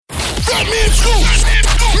Scoop,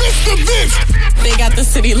 Mr. Vince. They got the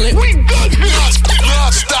city lit. We good here.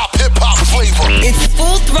 Non-stop hip-hop flavor. It's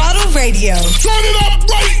Full Throttle Radio. Turn it up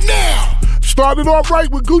right now. Started off right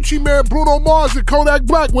with Gucci Mane, Bruno Mars, and Kodak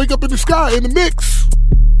Black. Wake Up in the Sky in the mix.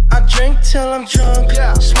 I drink till I'm drunk,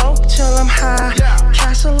 smoke till I'm high,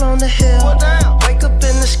 castle on the hill, wake up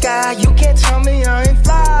in the sky. You can't tell me I ain't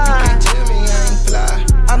fly.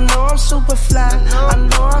 I know I'm super fly, I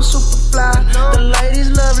know I'm super fly. The ladies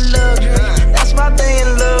love luxury, that's why they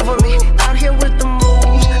in love with me. Out here with the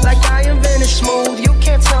moves, like I invented smooth. You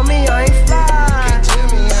can't tell me I ain't fly.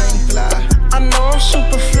 I know I'm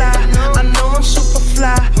super fly, I know I'm super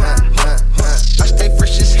fly. I stay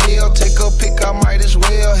fresh as hell, take a pic, I might as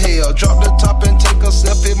well. Hell, drop the top and take a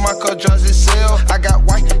selfie, my car drives itself. I got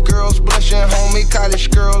white girls blushing, homie, college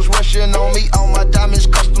girls rushing on me. All my diamonds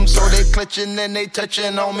custom, so they clutching and they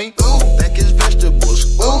touching on me. Ooh, think it's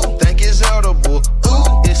vegetables, ooh, think it's edible,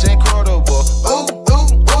 ooh, it's incredible, ooh,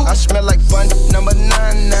 ooh, ooh. I smell like bun number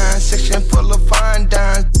 99, section full of fine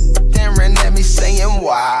dimes. Staring at me saying,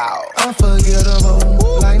 wow,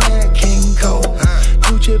 unforgettable, like Nat King Cole,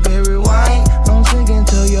 Gucci berry wine. I'm singing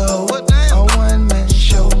to your hoe, a one-man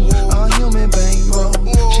show, a human bankroll.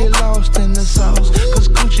 She lost in the sauce, cause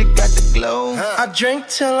Gucci got the glow. I drink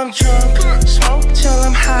till I'm drunk, smoke till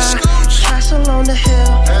I'm high, castle on the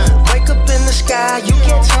hill, wake up in the sky. You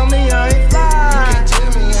can't tell me I ain't fly.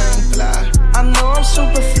 I know I'm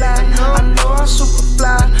super fly, I know I'm super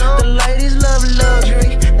fly. The ladies love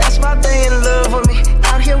luxury, that's why they in love with me.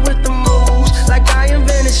 Out here with the moves, like I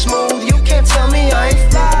invented smooth. You can't tell me I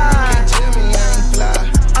ain't fly.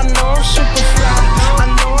 I know I'm super fly, I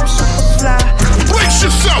know I'm super fly. Brace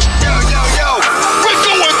yourself. yo, yo, yo. We're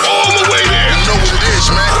going all the way there. You know what it is,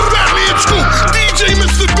 man. Batman Scoop, DJ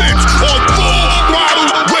Mr. Vince on Full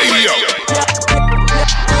Throttle Radio.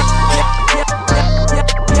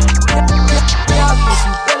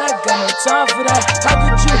 Time for that, how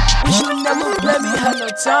could you? Wish you never play me, had no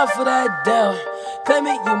time for that, damn. Claim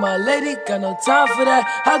it, you my lady, got no time for that.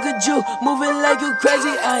 How could you, moving like you crazy,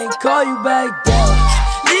 I ain't call you back, down.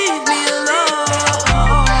 Leave me alone.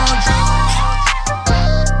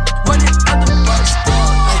 Running out the bus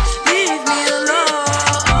down, leave me alone.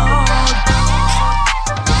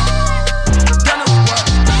 Gonna work,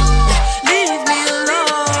 leave me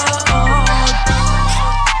alone.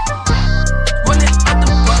 Running out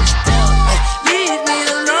the bus down, leave me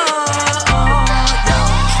alone.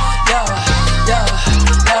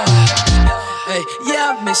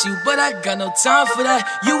 Yeah, I miss you, but I got no time for that.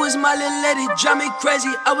 You was my little lady, drive me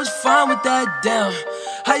crazy. I was fine with that, damn.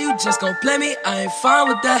 How you just gon' play me? I ain't fine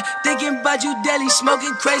with that. Thinking about you daily,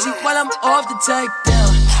 smoking crazy while I'm off the tag,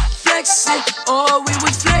 down. Flexing, oh, we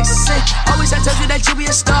was flexing. Always I told you that you be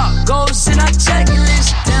a star. Goals in our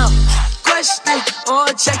checklist, down. Question, or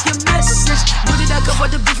check your message. Knew that I could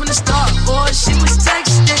afford the beef from the start, or she was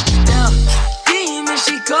texting, down. Demon,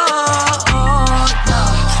 she called, yeah.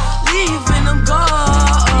 Leaving them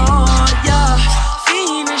gone, yeah.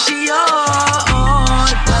 Fiending, she on,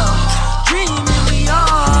 yeah. Dreaming, we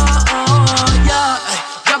on, yeah. Ay,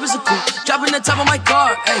 drop is a coupe, dropping the top of my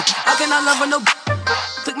car, ay. I cannot love her no.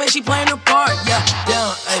 Click, man, she playing her part, yeah,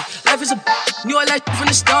 down, ay. Life is a knew all that shit from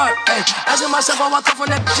the start, ay. Asking myself, I walk up from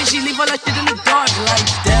that shit, she leave all that shit in the dark, like,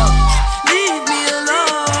 down. Leave me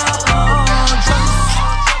alone.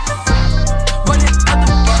 Running out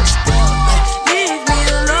the bus down, ay. Leave me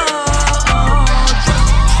alone.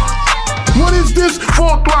 What is this?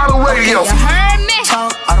 Full Throttle Radio. You heard me?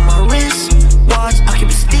 Talk out of my wrist, watch, I keep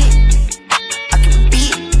a stick, I keep a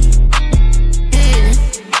beat,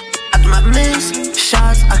 yeah. After my miss,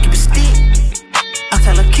 shots, I keep a stick, I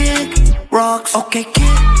tell her kick, rocks, okay,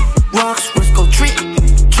 kick, rocks, let's go trick,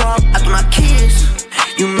 drop after my kiss,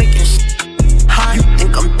 you making high, you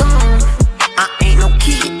think I'm dumb, I ain't no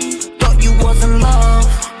kid, thought you was in love,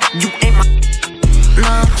 you ain't my,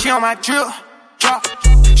 nah. She on my drip, drop.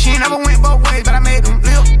 She ain't never went both ways, but I made them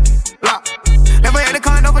lip lock. Never had a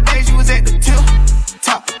condo for days, she was at the tip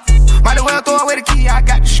top. Might as well throw away the key, I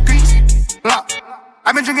got the streets locked.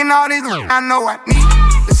 I've been drinking all this, I know I need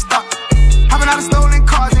to stop. Hopping out of stolen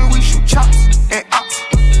cars and we shoot chops and ops.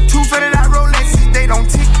 Two fitted out Rolexes, they don't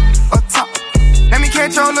tick or top. Let me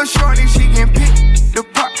catch your little shorty, she can pick the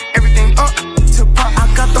part, everything up to part. I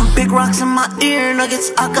got them big rocks in my ear nuggets.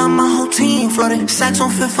 I got my whole team flooded. Sacks on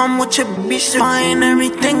fifth, I'm with your bitch. Buying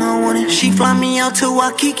everything I wanted. She fly me out to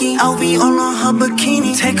Waikiki. LV all on her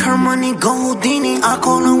bikini. Take her money, go Houdini. I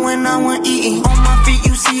call her when I want eating. On my feet,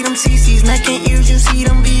 you see them CCs. Neck and ears, you see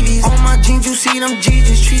them BBs. On my jeans, you see them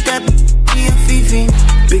GGs. Treat that be a Fifi.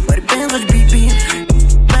 Big body bands like BB.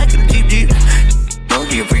 Back to the GG. No,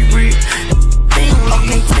 you free breed.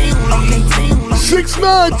 Okay,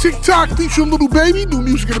 9, TikTok featuring Little Baby. New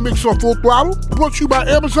music in the mix on Full Throttle. Brought to you by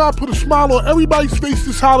Amazon. Put a smile on everybody's face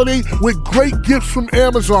this holiday with great gifts from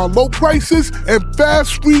Amazon. Low prices and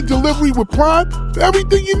fast free delivery with Prime for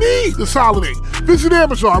everything you need this holiday. Visit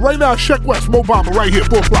Amazon right now. Sheck West, Mo Bamba, right here,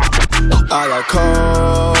 Full Throttle. I got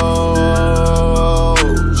calls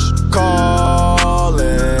calling.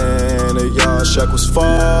 The young Sheck was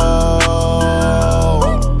fall.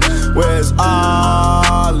 Where's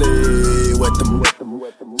Ollie with the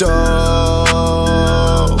dough?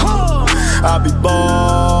 I be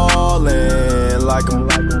ballin' like I'm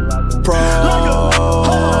pro.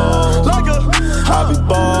 I be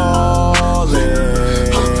ballin'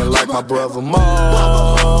 like my brother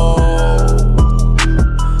Mo.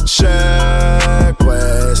 Sheck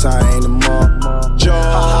West, I ain't a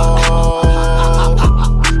Joe.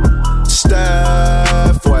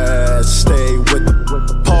 Steph West, stay with the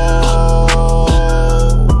pole.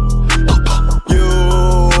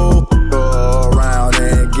 You go around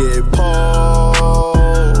and get pole.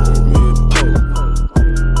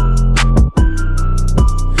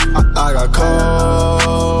 I got calls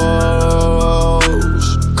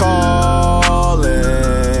calling.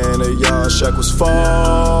 The young Sheck was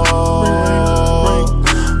fall.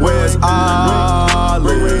 Where's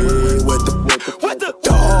Ollie with the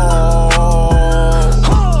dog?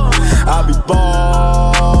 I be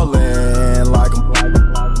ballin' like I'm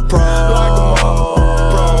pro.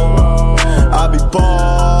 I be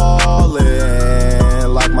ballin'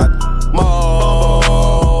 like my Mo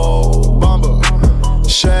Bamba.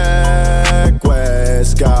 Sheck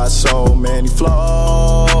West got so many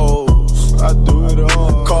flows. I do it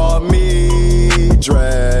all. Call me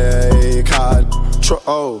Drake.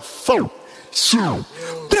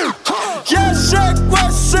 Yeah, Sheck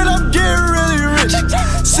West said I'm getting really rich.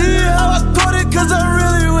 See how I put it, cause I'm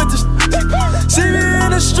really with this. See me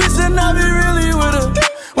in the streets and I be really with a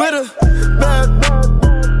bad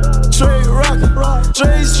straight rockin'.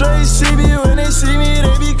 Straight see me when they see me,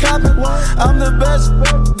 they be coppin'. I'm the best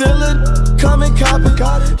dealer, come and cop it.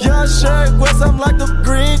 Yeah, Sheck West, I'm like the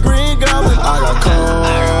green goblin. I got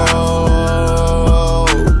calling.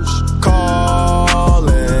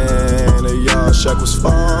 The young Sheck was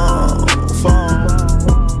phone.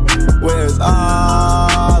 Where's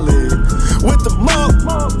Ollie with the mug?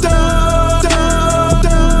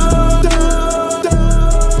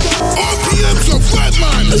 RPMs are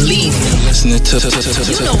flatline. Believe me. Listening to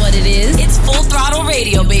You know what it is. It's Full Throttle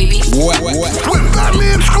Radio, baby. With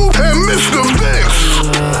Batman Scoop and Mr. Mix.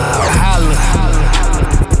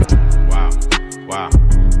 Wow.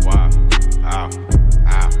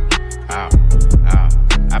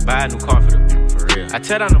 I buy a new car for the people, for real. I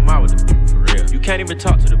tear down the mall with the people, for real. You can't even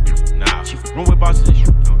talk to the people. Nah, she room with bosses and shit.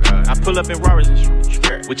 Oh God. I pull up in Rarers and shit.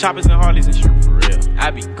 With choppers and Harleys and shit, for real. I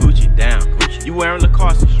be Gucci down. You wearing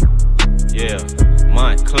Lacoste and shit. Yeah.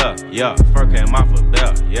 Month Club, yeah. Fur came off a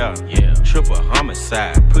belt, yeah. Triple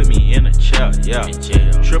homicide, put me in a chair, yeah.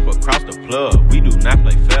 Triple across the plug, we do not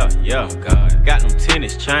play fair, yeah. Oh God. Got them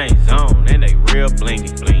tennis chains on, and they real blingy.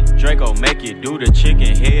 Draco make you do the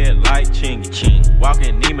chicken head like chingy.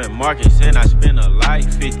 Walking Neiman Marcus, and I spend a life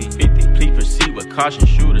 50-50. Please proceed with caution,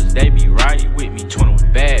 shooters, they be right with me.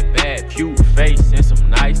 21 bad, cute face, and some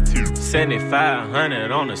nice teeth.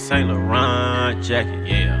 7,500 on a Saint Laurent jacket,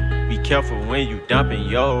 yeah. Be careful when you dumping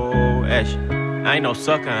your action. I ain't no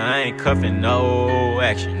sucker, I ain't cuffing no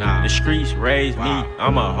action. Nah. The streets raised me,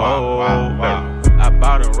 I'm a hoe. Wow. I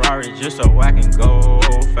bought a Rari just so I can go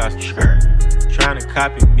faster. Tryna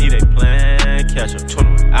copy me, they plan catch up.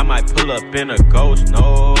 21. I might pull up in a ghost,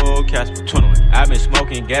 no Casper. 21. I been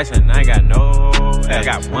smoking gas and I ain't got no action. I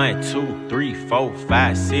got 1, 2, 3, 4,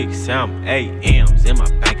 5, 6, 7, 8 M's in my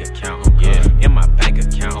bank account. Yeah, in my bank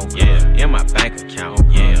account. Yeah, in my bank account.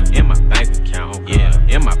 Yeah, in my bank account. Yeah,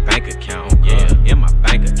 in my bank account. Yeah, in my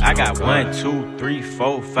bank account. I got 1, 2, 3,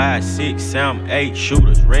 4, 5, 6, 7, 8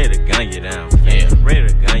 shooters ready to gun you down. Yeah, ready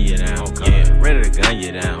to gun you down. Yeah, ready to gun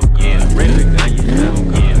you down. Yeah, ready to gun you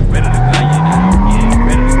down. Yeah, ready to gun you down. Yeah,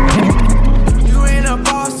 ready to gun you down. You ain't a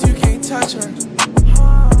boss, you can't touch her.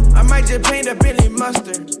 I might just paint a Bentley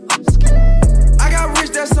mustard. I got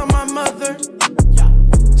rich, that's on my mother.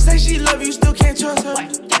 Say she love you, still can't trust her.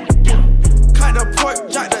 Cut the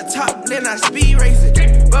pork, drop the top, then I speed race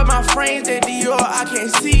it. But my frames at Dior, I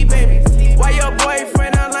can't see, baby. Why your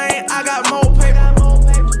boyfriend a lane? I got more paper.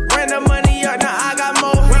 Bring the money up, now I got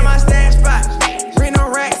more. Where my stash spot? Bring the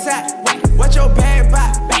racks out. What your bag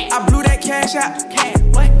buy? I blew that cash out.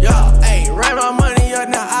 Yo, ayy, ran my money up,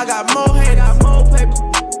 now I got more haters.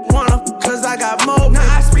 Wanna, cause I got more.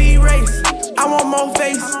 Now I speed race, I want more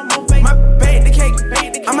face. My bake the cake,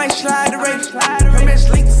 I might slide the race. Permit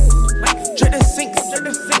links, drip the sinks.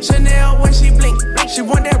 She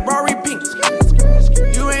want that Rory pink.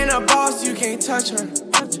 You ain't a boss, you can't touch her.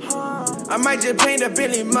 I might just paint a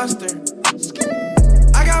Billy mustard.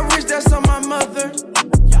 I got rich, that's on my mother.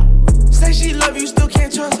 Say she love you, still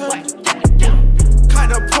can't trust her. Caught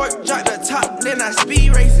the pork, drop the top, then I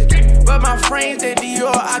speed race it. But my frames in Dior,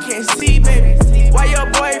 I can't see, baby. Why your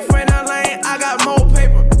boyfriend in lane? I got more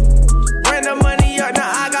paper. Ran the money up, now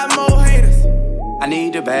I got more haters. I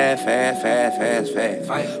need the bad, fast.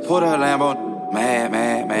 Put a Lambo, mad.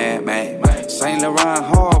 Saint Laurent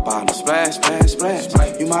hard bottom, splash.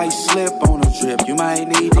 You might slip on a trip, you might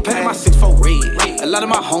need the cash. I'm my 6'4" red. A lot of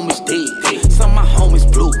my homies dead. Some of my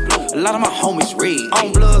homies blue. A lot of my homies red.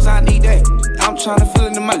 On bloods, I need that. I'm tryna feel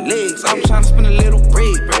it in my legs. I'm tryna spend a little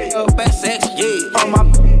bread. Up at sex, yeah. On my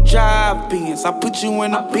drive Benz, I put you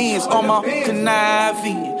in the Benz. On my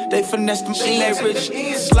conniving, they finesse them shit. That rich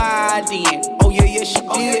slide in. Oh yeah, she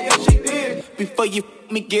did. Before you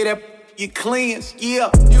me get up, you cleanse,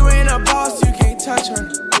 yeah. You ain't a boss, you can't touch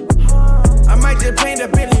her. I might just paint a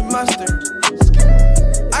Billy mustard.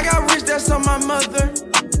 I got rich, that's on my mother.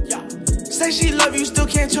 Say she love you, still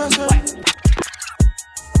can't trust her.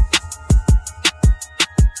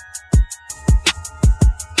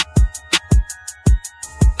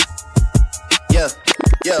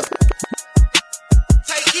 Yeah.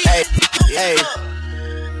 Hey.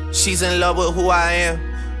 She's in love with who I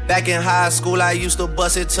am. Back in high school, I used to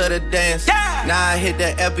bust it to the dance. Yeah. Now I hit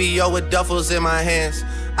the FBO with duffels in my hands.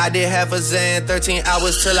 I did half a Zan, 13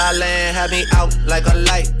 hours till I land. Had me out like a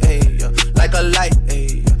light, ayy, like a light,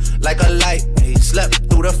 ayy, like a light, ayy. Slept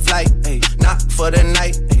through the flight, ayy, not for the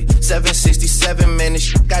night, ayy. 767, man, this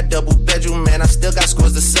shit got double bedroom, man. I still got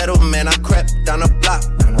scores to settle, man. I crept down the block,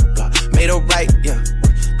 made a right, yeah.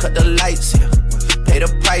 Cut the lights, yeah. Pay the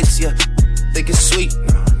price, yeah. Think it's sweet,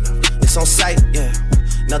 no, it's on sight, yeah.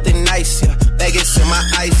 Nothing nice, yeah. Vegas in my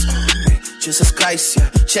ice, Jesus Christ, yeah.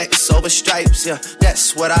 Checks over stripes, yeah.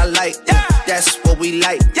 That's what I like, yeah. That's what we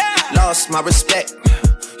like, yeah. Lost my respect,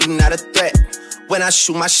 you not a threat. When I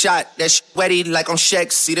shoot my shot, that shit wetty like on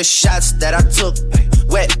Shaq. See the shots that I took,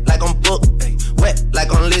 wet like on Book, wet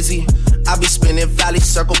like on Lizzie. I be spinning valley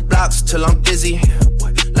circle blocks till I'm dizzy.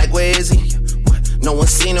 Like where is he? No one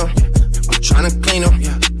seen him. I'm tryna clean him.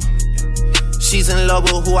 She's in love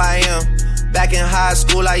with who I am. Back in high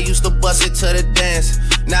school, I used to bust it to the dance.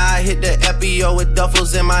 Now I hit the FBO with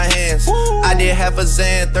duffels in my hands. Woo. I did half a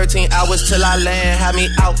Zan, 13 hours till I land. Had me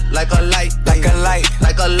out like a light, like a light,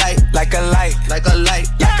 like a light, like a light, like a light,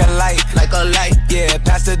 like a light, like a light. Yeah,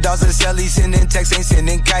 Pastor Dawson sell, he sending texts, ain't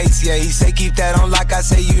sending kites. Yeah, he say keep that on lock. I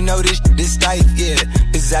say you know this tight. Yeah,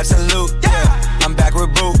 it's absolute. Yeah, I'm back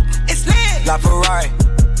with Boot. It's lit. La Ferrari.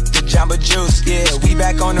 Jamba Juice, yeah, we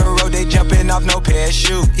back on the road, they jumping off no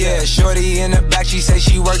parachute, yeah, shorty in the back, she say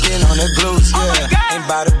she working on the glutes, yeah, ain't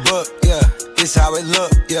by the book, yeah, this how it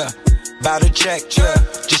look, yeah, bout to check, yeah,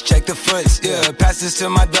 just check the foots, yeah, pass this to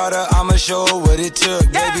my daughter, I'ma show her what it took,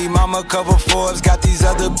 baby mama cover Forbes, got these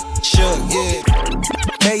other shook, yeah,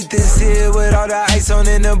 made this here with all the ice on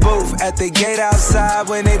in the booth, at the gate outside,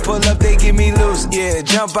 when they pull up, they give me loose, yeah,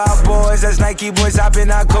 jump out boys, that's Nike boys hopping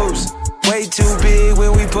our coast. Way too big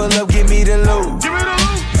when we pull up, give me the loot.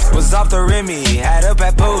 Was off the Remy, had up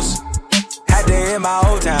at Post. Had to hit my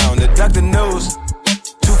old town to duck the news.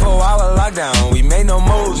 24-hour lockdown, we made no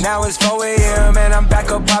moves. Now it's 4 a.m. and I'm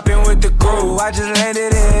back up popping with the crew. I just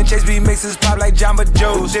landed in, Chase B mixes pop like Jamba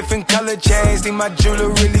Juice. Different color chains, think my jeweler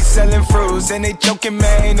really selling fruits. And they joking,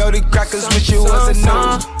 man, know the crackers wish it was a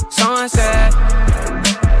news. Sunset.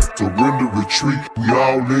 Surrender, retreat, we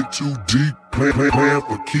all in too deep. Plan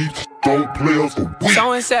for keeps, don't play us for weak.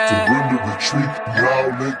 Surrender, retreat, we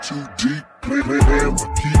all in too deep. Plan for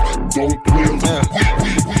keeps, don't play us for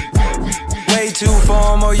weak. Way too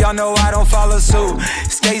formal, y'all know I don't follow suit.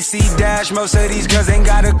 Stacy Dash, most of these girls ain't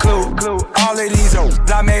got a clue. All of these hoes,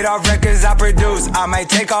 I made off records I produce. I might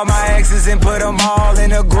take all my exes and put them all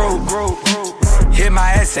in a group. Hit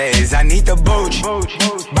my essays, I need the booch.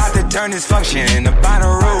 About to turn this function into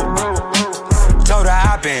Bonnaroo. Told her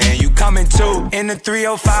hop in, you coming too. In the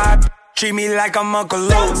 305, treat me like I'm Uncle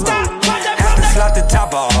Luke. Have to slot the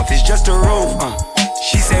top off, it's just a roof.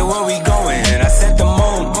 She said, where we going? I said the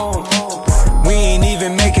moon. We ain't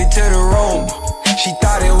even make it to the room. She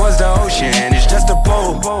thought it was the ocean, it's just a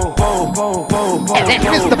pool.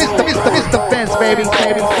 Mr. Fence, baby.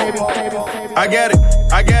 I got it,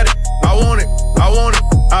 I want it, I own it,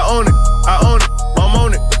 I'm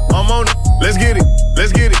on it, let's get it,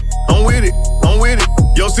 I'm with it,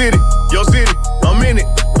 your city, I'm in it,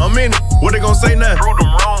 what they gon' say now? Prove them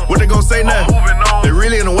wrong. What they gon' say now? They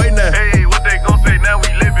really in the way now. Hey, what they gon' say now?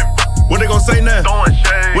 We living. What they gon' say now? Throwing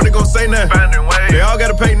shade. What they gon' say now? Finding ways. They all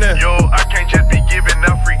gotta pay now. Yo, I can't just be giving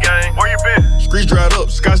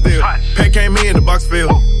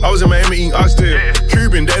I was in Miami eating oxtail.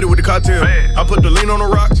 Cuban daddy with the cocktail. I put the lean on the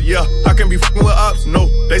rocks, yeah. I can't be fucking with ops, no.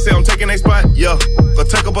 They say I'm taking their spot, yeah. Go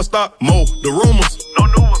take up a stock, mo. The rumors, no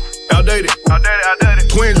new ones. Outdated. Outdated.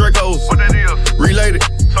 Twin Dracos. What that is? Related.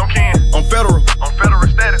 Some can. I'm federal. I'm federal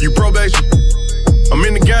status. You probation. I'm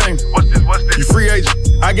in the game. What's this? You free agent.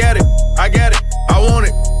 I got it. I want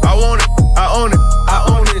it. I own it.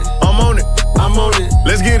 I'm on it.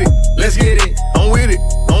 Let's get it. I'm with it.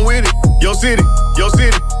 Yo city.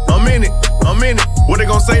 I'm in it. What they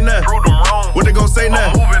gon' say now? Prove them wrong. What they gon' say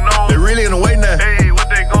now? Moving on. They really in the way now. Hey, what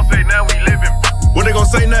they gon' say now? We living. What they gon'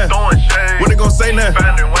 say now? Throwing shade. What they gon' say now?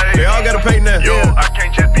 Finding ways. They all gotta pay now. Yo, I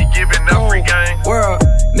can't just be giving up free game. World,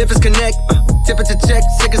 Memphis Connect. Tip it to check,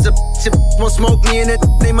 sick as a chip. Won't smoke me in it.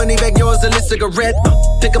 They money back, yours a lit cigarette.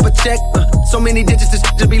 Pick up a check. So many digits, this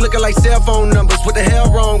to be looking like cell phone numbers. What the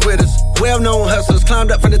hell wrong with us? Well-known hustlers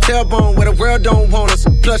climbed up from the tailbone where the world don't want us.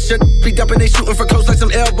 Plus, shit be dumping, they shooting for close like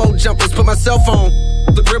some elbow jumpers. Put my cell phone,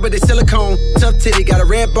 the grip of they silicone. Tough titty, got a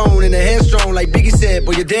red bone and a headstrong. Like Biggie said,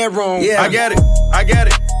 boy, you're dead wrong. Yeah, I got it. I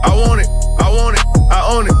want it. I own it.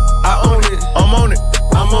 I'm on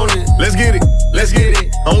it. Let's get it.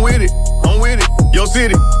 I'm with it. Yo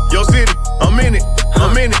city. I'm in it.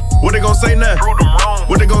 What they gon' say now? Prove them wrong.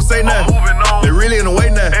 What they gon' say now? Moving on. They really in the way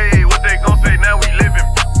now. Hey, what they gon' say now? We living.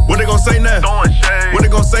 What they gon' say now? Throwing shade. What they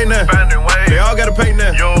gon' say now? Finding ways. They all gotta pay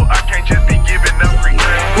now. Yo, I can't just be giving up free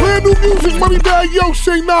game. Brand new music, Moneybagg Yo,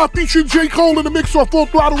 Say Nah, featuring J. Cole in the mix on Full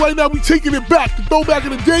Throttle right now. We taking it back. The throwback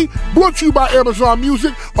of the day, brought to you by Amazon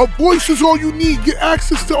Music. A voice is all you need. Get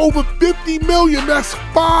access to over 50 million. That's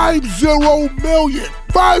 50 million.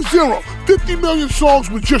 50 million songs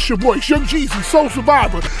with just your voice. Young Jeezy, Soul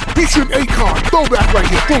Survivor, featuring Akon. Throwback right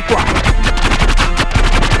here, Full Throttle.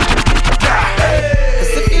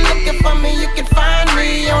 Cause if you're looking for me, you can find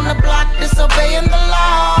me on the block disobeying the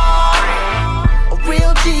law. A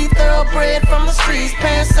real G, thoroughbred from the streets,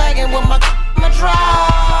 pants sagging with my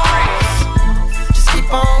drawers. Just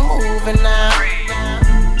keep on moving now.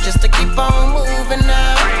 Just to keep on moving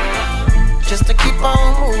now. Just to keep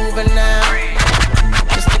on moving now.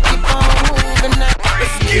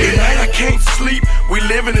 Tonight I can't sleep, we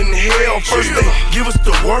living in hell. First they give us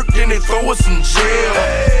the work, then they throw us in jail.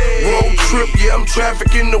 Road trip, yeah, I'm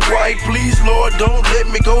trafficking the white. Please, Lord, don't let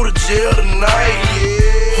me go to jail tonight.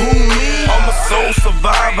 Who me? I'm a soul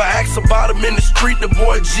survivor. Ask about him in the street, the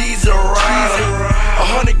boy G's a rider.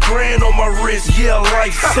 100 grand on my wrist, yeah,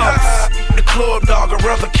 life sucks. The club dog, I'd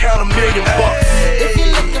rather count $1 million. If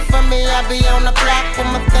you're looking for me, I'll be on the block with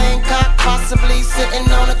my thing cocked, possibly sitting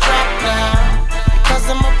on a track now. Cause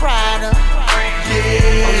I'm a rider.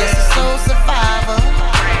 Yeah. Oh yes, a soul survivor.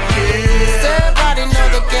 Yeah. Everybody know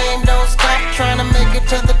the game don't stop. Trying to make it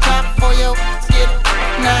to the top for your skid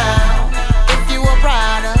now. If you a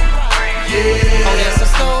rider. Yeah. Oh yes, a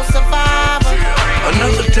soul survivor.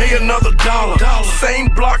 Another day, another dollar. Same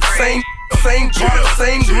block, same park,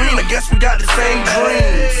 same green. I guess we got the same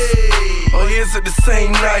dreams. Oh, here's it the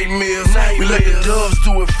same nightmares. We let the doves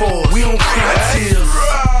do it for us. We don't cry tears.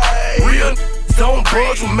 Real don't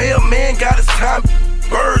budge when mailman got his time.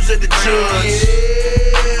 Birds at the judge.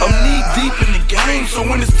 I'm knee deep in the game, so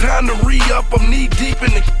when it's time to re-up, I'm knee deep in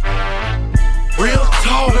the. Real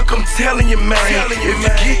talk, look, I'm telling you, man. If you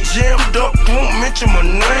get jammed up, won't mention my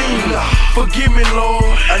name. Forgive me,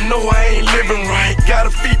 Lord. I know I ain't living right. Gotta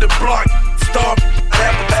feed the block, starve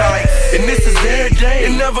appetite. And this is every day,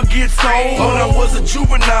 it never gets old. When I was a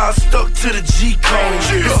juvenile, stuck to the G code.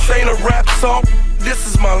 This ain't a rap song. This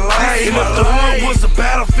is my life. And if the hood was a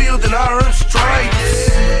battlefield, then I earned stripes.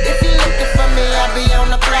 If you're looking for me, I'll be on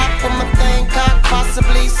the block with my thing cocked,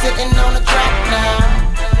 possibly sitting on a track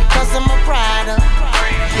now. Because I'm a rider.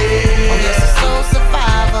 Yeah. Oh yes, a soul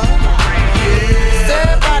survivor. Yeah.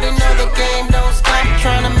 Everybody know the game don't stop.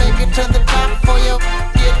 Trying to make it to the top for your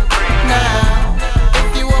get now.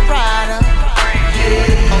 If you a rider.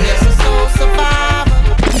 Yeah. Oh yes, a soul survivor.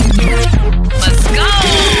 Let's go.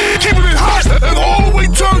 Keeping it hot and all the way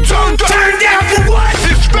turned down. Turn down for what?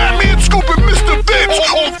 It's Fat Man Scoop and Mr. Vince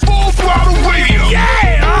on Full Throttle Radio.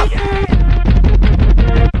 Yeah.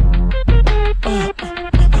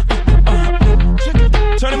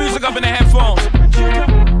 Turn the music up in the headphones.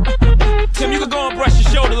 Tim, you can go and brush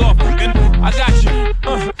your shoulders off. And I got you.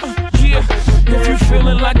 Yeah. If you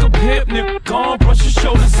feeling like a pimp, nigga, go and brush your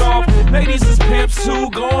shoulders off. Ladies is pimps too,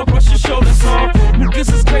 go and brush your shoulders off.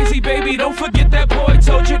 Niggas is crazy, baby, don't forget that boy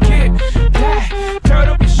told you, kid. Yeah, turn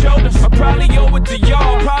up your shoulders. I probably owe it to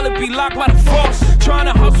y'all. Probably be locked by the force. Trying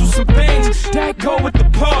to hustle some things that go with the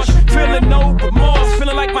Porsche. Feeling no remorse,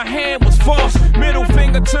 feeling like my hand was forced. Middle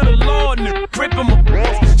finger to the Lord, gripping my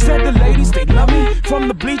balls. Said the ladies, they love me. From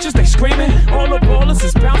the bleachers, they screaming. All the ballers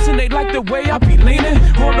is bouncing.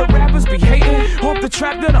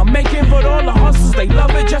 trap that I'm making, but all the hustlers, they love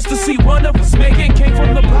it just to see one of us making. Came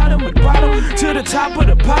from the bottom to the top of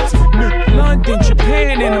the pops. London,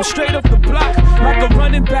 Japan, and I'm straight off the block. Like a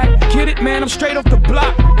running back, get it, man, I'm straight off the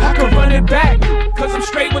block. I can run it back, cause I'm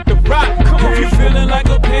straight with the rock. Come on, if you feeling like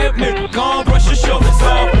a pimp, nigga, gon' brush your shoulders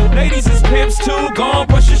off. Ladies is pimps too, gon'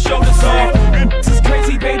 brush your shoulders off. This is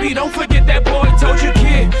crazy, baby, don't forget that boy told you,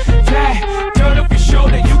 kid. Flat, turn up your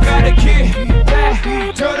shoulder, you got a kid.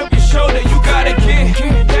 Flat, turn up your shoulder, you got a kid.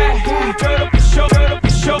 Flat, turn up your shoulder, turn up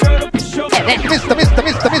your shoulder, turn up your shoulder.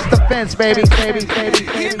 Mr. Fence, baby.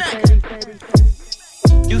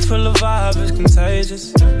 You feel the vibe is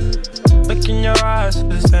contagious. Look in your eyes,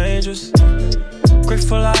 it's dangerous.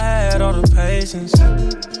 Grateful I had all the patience.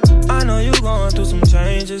 I know you going through some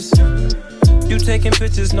changes. You taking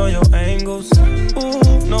pictures, know your angles.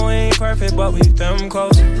 Ooh, no, we ain't perfect, but we them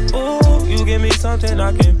close. Ooh, you give me something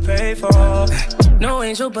I can pay for. No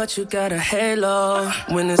angel, but you got a halo.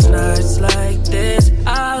 When it's nights like this,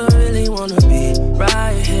 I really wanna be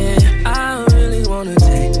right here. I really wanna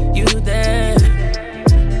take you there.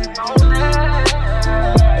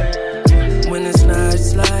 When it's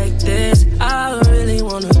nights like this, I really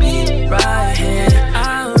wanna be right here.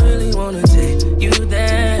 I really wanna take you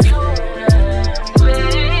there.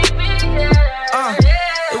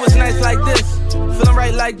 It was nights like this, feeling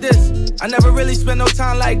right like this. I never really spent no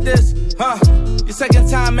time like this, huh? Your second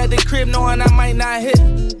time at the crib knowing I might not hit.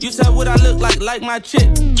 You said what I look like my chick,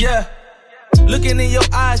 yeah. Looking in your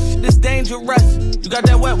eyes, this dangerous. You got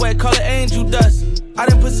that wet, call it angel dust. I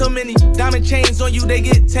done put so many diamond chains on you, they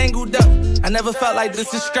get tangled up. I never felt like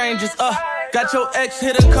this is strangers, Got your ex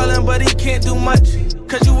hit a calling, but he can't do much.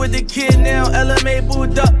 Cause you with the kid now, LMA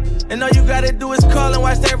booed up. And all you gotta do is call and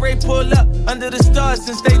watch that Ray pull up. Under the stars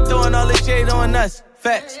since they throwing all the shade on us.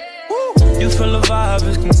 Facts. Woo. You feel the vibe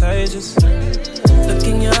is contagious. Look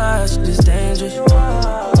in your eyes, it's dangerous.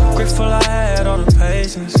 Grateful I had all the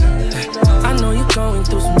patience. I know you're going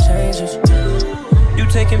through some changes. You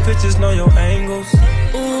taking pictures, know your angles.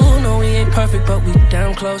 Ooh, no, we ain't perfect, but we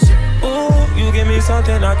damn close. Ooh, you give me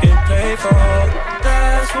something I can pay for.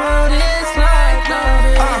 That's what it's like,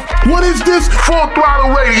 loving. What is this? Full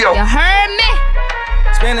Throttle Radio. You heard me?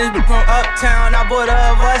 Spanish from uptown, I put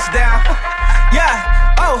a bus down. Yeah,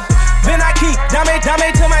 then I keep dame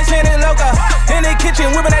to my Shannon Loca. In the kitchen,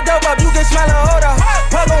 whipping that dope up, you can smell the odor.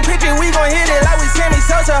 Plug on pitching, we gon' hit it like we Sammy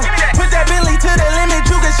Sosa. Put that Bentley to the limit,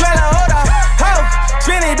 you can smell the odor.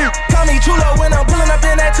 Spin it, call me chulo when I'm pulling up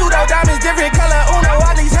in that two-door. Diamonds different color, Uno.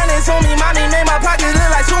 All these hundreds on me, mommy made my pockets look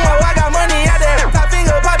like sumo. I got money out there, top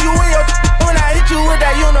finger pop you in your when I hit you with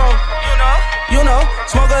that, you know.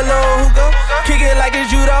 Smoke a little hookah, kick it like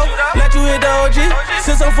it's judo. Let you hit the OG,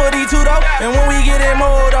 since I'm 42 though. And when we get in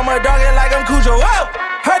mode, I'ma dog it like I'm Cujo. Whoa!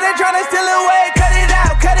 Heard they tryna steal away, cut it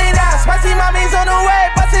out. Spicy mommy's on the way,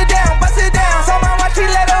 bust it down. Saw my watch, she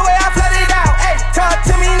let away, I flood it out. Ay, talk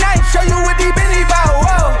to me nice, show you what deep in the bow.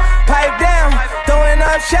 Whoa, pipe down, throwing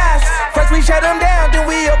up shots. First we shut them down, then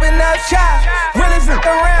we open up shop. Really flip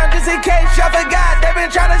around, just in case y'all forgot. They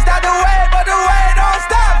been tryna stop the way, but the way don't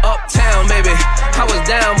stop. Uptown, baby, I was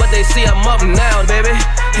down, but they see I'm up now, baby.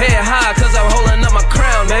 Head high, cause I'm holding up my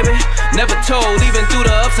crown, baby. Never told, even through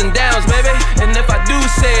the ups and downs, baby. And if I do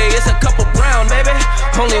say, it's a couple brown, baby.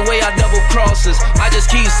 Only way I double crosses, I just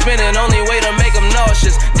keep spinning, only way to make them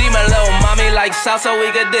nauseous. Demon little mommy like salsa, we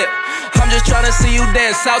could dip. I'm just tryna see you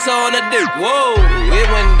dance salsa on the dip. Whoa, it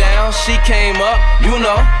went down, she came up, you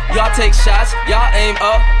know. Y'all take shots, y'all aim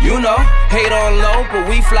up, you know. Hate on low, but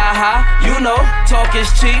we fly high, you know. Talk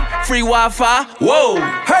is cheap, free Wi-Fi, whoa.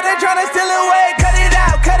 Heard they tryna steal away, cut it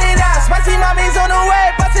out. Spicy mommy's on the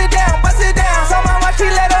way, bust it down. Saw my watch, she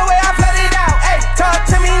let away, I flood it out. Ay, talk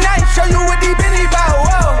to me nice, show you what deep in the bow.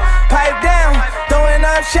 Whoa, pipe down, throwing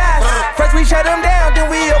up shots. First we shut them down,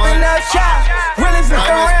 then we open up shop. Really flip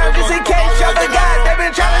around, just in case y'all forgot. They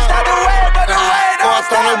been tryna stop the way, but the way don't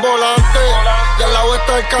stop. En el volante, y al lado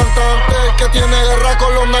está el cantante que tiene guerra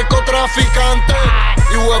con los narcotraficantes.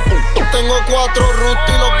 Y huevo, tengo 4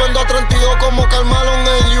 Ruti, los vendo a 32 como Carmelo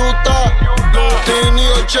en Utah. Tini,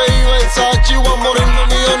 Dolce y Versace, voy a morirme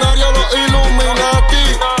millonario, los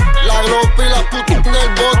Illuminati. La glopa y las putas del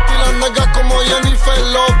bote y las nalgas como Jennifer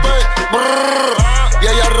López. Brrr, y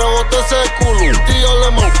ella rebota ese culo, tío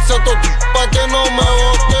le mouse todo pa' que no me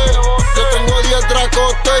bote. Yo tengo 10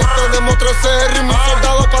 dracotes, tenemos 13 R y mis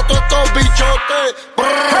soldados pa' todos estos bichotes.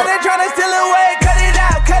 Brrr. They tryna steal away, cut it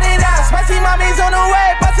out. Spicy mommy's on the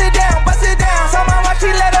way, bust it down. Saw my watch, she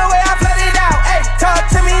let away, I flood it out. Ay, talk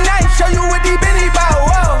to me nice, show you what deep in the bow.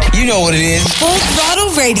 Whoa. You know what it is. Full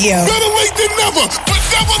Throttle Radio. Better late than never, but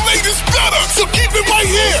never late is better. So keep it right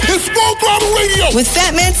here. It's Full Throttle Radio. With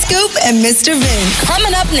Fat Man Scoop and Mr. Vince.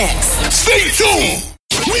 Coming up next. Stay tuned.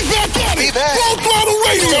 We back at it. Full Throttle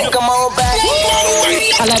Radio. Come on back. Full Throttle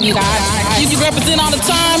Radio. I love you guys. You represent all the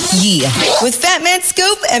time. Yeah. With Fat Man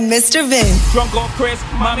Scoop and Mr. Vince. Drunk off Chris,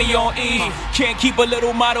 mommy on E. Can't keep a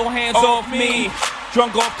little model hands off me.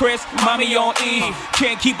 Drunk off Chris, mommy on E.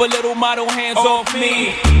 Can't keep a little model hands off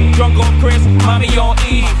me. Drunk off Chris, mommy on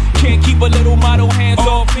E. Can't keep a little model hands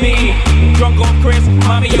off me. Drunk off Chris,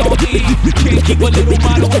 mommy on E. Can't keep a little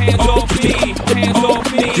model hands off me. Hands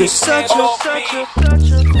off me. You're such a,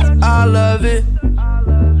 I love it.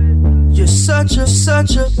 You're such a,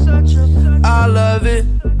 I love it.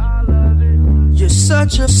 You're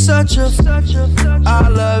such a, I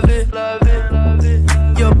love it.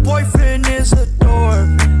 Your boyfriend is a dork,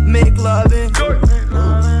 make loving.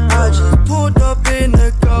 I just pulled up in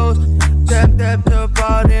the ghost, tapped up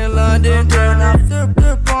out in London. Then I flipped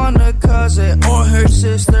up on a cousin or her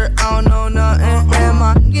sister, I don't know nothing. Am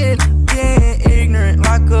I getting ignorant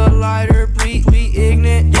like a lighter, bleed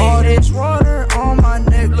ignorant? All this water on my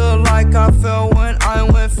neck look like I fell when I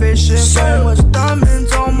went fishing. So much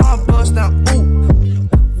diamonds on my bust now, ooh,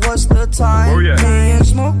 what's the time? Me and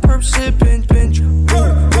smoke, perp, sipping, binge.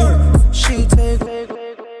 She take,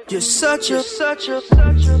 you're such a,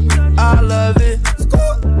 I love it.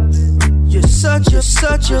 You're such a,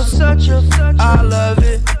 I love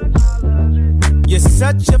it. You're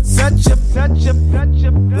such a.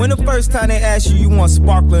 When the first time they asked you, you want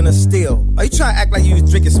sparkling or still? Are you trying to act like you was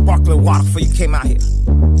drinking sparkling water before you came out here?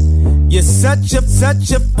 You're such a.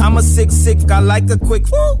 I'm a 6'6", got like a quick.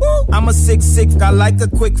 I'm a 6'6", got like a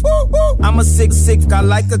quick. I'm a 6'6", got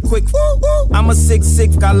like a quick. I'm a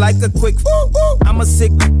 6'6", got like a quick. I'm a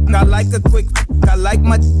 6', got like a quick. Got like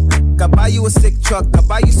my. I buy you a sick truck. I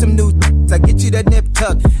buy you some new. I get you that nip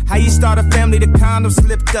tuck. How you start a family? The condom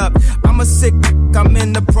slipped up. I'm a sick. I'm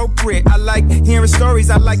inappropriate. I like hearing stories.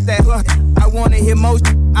 I like that. I wanna hear most.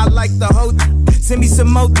 I like the whole. Send me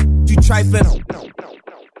some more. You trifling.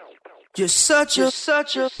 You're such a,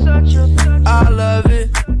 I love it.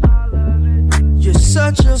 You're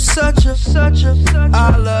such a,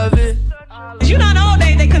 I love it. You know, all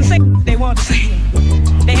day they couldn't say they want to say.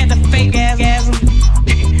 They had the fake gasm.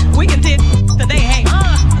 We can did today, hey.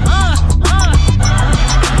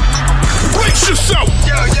 Brace yourself.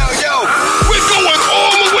 Yo. We're going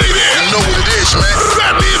all the way there. You know what it is, man.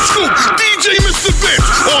 Fat Man Scoop, DJ Mr. Vince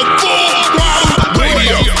on Full Throttle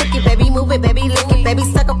Radio. Stick it, baby, move it, baby, lick it, baby,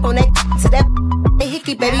 suck up on that to that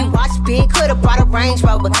hickey, baby. Watch big, could've brought a Range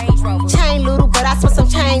Rover. Chain little, but I spent some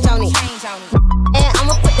change on it. And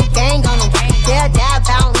I'ma put the gang on them. They'll die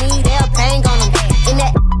about me, they'll bang on them. In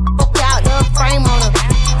that fuck out the frame on them.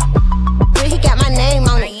 Yeah, he got my name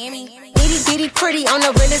on it. Itty bitty pretty on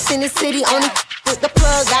the realest in the city. Only with the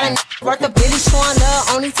plug, got a worth of Billy showing love.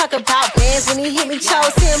 Only talk about bands when he hit me,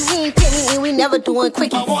 chose him. He ain't pick me, and we never doing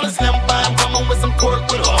quickie. I wanna slim by woman with some pork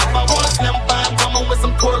with off. I wanna slim by woman with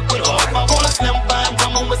some pork with off. I wanna slim by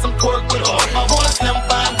woman with some pork with off. I wanna slim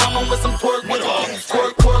by woman with some pork with off.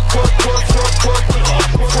 Pork with off. Pork with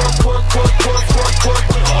off.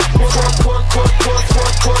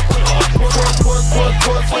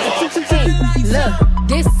 Look,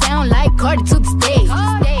 this sound like Cardi to the stage.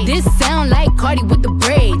 This sound like Cardi with the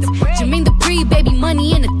braids. Jermaine Dupri, baby,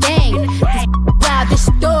 money in a thing. This wild, this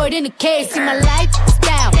stored in a case. See my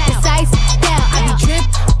lifestyle, it's ice down. I be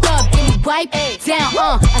dripped up, then we wipe down.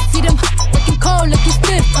 I see them looking cold, looking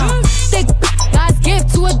stiff. Thick, God's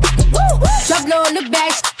gift to a drop low, look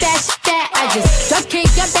back, that. I just drop kick,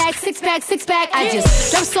 got back, six pack. I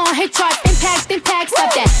just drop song, hit charts, impact.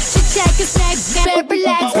 Stop that. Chit chat, get snack, better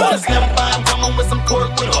relax. I wanna slim by woman with some pork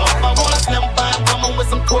with off. I wanna slim by woman with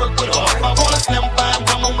some pork with off. I wanna slim by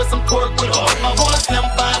woman with some pork with off. I wanna slim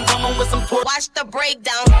by woman with some pork. Watch the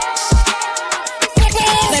breakdown.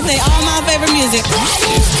 They play all my favorite music.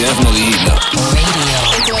 It's definitely eating up. Radio.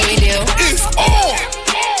 It's what we do. It's on.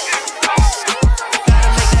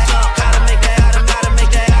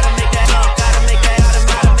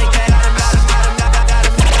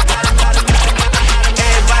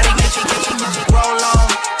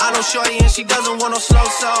 Shorty and she doesn't want no slow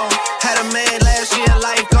song. Had a man last year,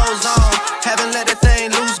 life goes on. Haven't let the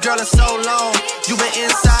thing loose, girl, in so long. You been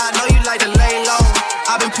inside, know you like to lay low.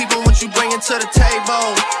 I've been peeping what you bringing to the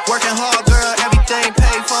table. Working hard, girl, everything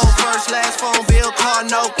paid for. First, last phone bill, car,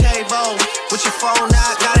 no cable. With your phone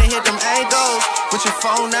out, gotta hit them angles. With your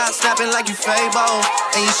phone out, snapping like you Fable.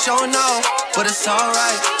 And you showing off, but it's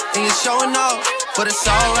alright. And you showing off, but it's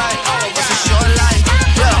alright. It's a short life,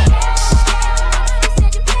 yeah.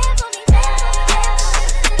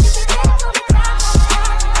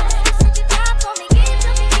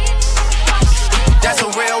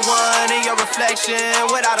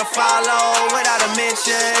 follow without a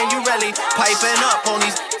mention. You really piping up on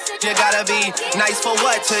these. You gotta be nice for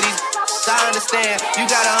what to these. I understand, you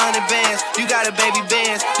got 100 bands, you got a baby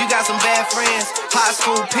bands, you got some bad friends. High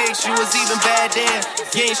school pics, you was even bad then.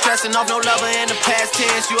 You ain't stressing off no lover in the past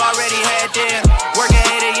tense, you already had them. Work at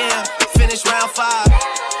 8 a.m., finish round 5.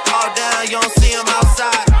 All down, you don't see them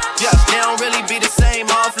outside. Yeah, they don't really be the same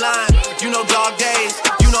offline. You know dog days,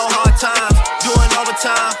 you know hard times. Doing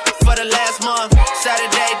overtime for the last month.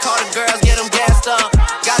 Saturday, call the girls, get them gassed up.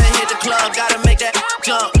 Gotta hit the club, gotta make that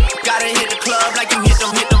jump. Gotta hit the club like you hit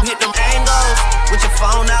them angles. With your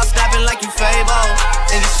phone out, snapping like you Fable.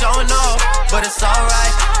 And you're showing off, but it's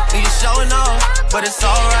alright. And you're showing off, but it's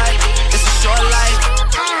alright. It's a short life.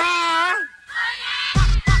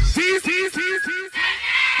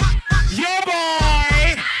 Your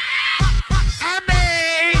boy,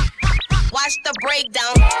 Ame. Watch the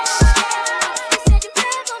breakdown.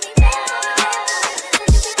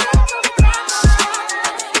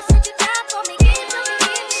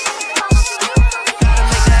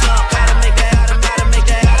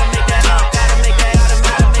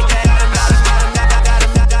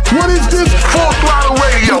 What is this? Full Throttle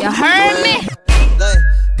Radio. You heard me? Look,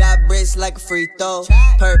 got bricks like a free throw.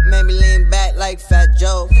 Perp made me lean back like Fat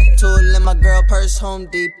Joe. Tool in my girl purse, Home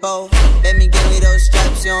Depot. Let me give me those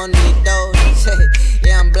straps, you don't need those.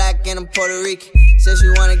 Yeah, I'm black and I'm Puerto Rican. Said she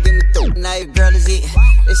wanna give me through, now your girl is eating.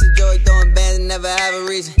 It's a joy throwing bands and never have a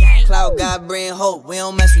reason. Cloud God bring hope, we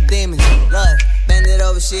don't mess with demons. Look, bend it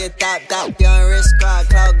over, she a top. Young wrist squad,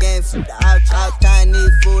 cloud game, out.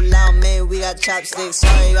 Chinese food, loud man, we got chopsticks.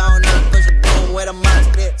 Sorry, I don't know, push a boom, where the mop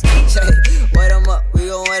sticks. Wet them up, we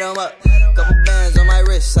gon' wet them up. Couple bands on my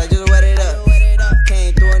wrist, I just wet it up.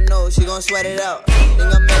 Came through a nose, she gon' sweat it out.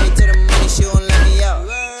 Think I'm married to the money, she won't let me out.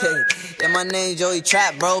 Yeah, my name Joey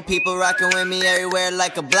Trap, bro. People rockin' with me everywhere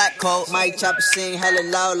like a black coat. Mike Chopper sing hella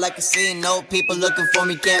loud like a scene note. People looking for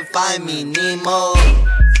me, can't find me. Nemo.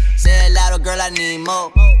 Say it loud, oh girl, I need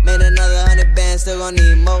more. Made another 100 bands, still gon'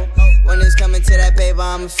 need more. When it's coming to that paper,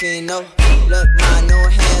 I'm a fiend, no. Look, ma, no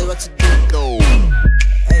hands, what you do?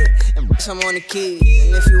 Hey, and I'm on the key.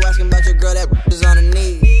 And if you asking about your girl, that is on the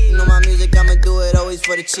knee. You know my music, I'ma do it always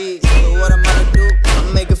for the cheese. So what I'm gonna do,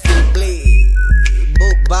 I'ma make a feet bleed.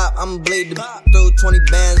 Boop, bop, I'ma bleed the through 20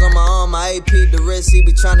 bands on my arm, my AP, the wrist. He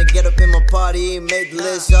be tryna get up in my party, he make the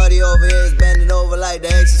list. Shorty over here is bending over like the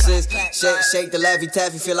Exorcist. Shake the Laffy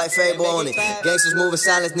Taffy, feel like Fable on it. Gangsters moving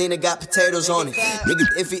silence, Nina got potatoes on it. Nigga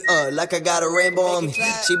iffy, like I got a rainbow on me.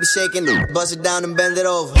 She be shaking, bust it down and bend it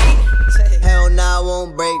over. Hell nah,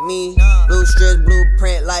 won't break me. Blue strips,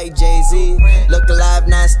 blueprint like Jay-Z. Look alive,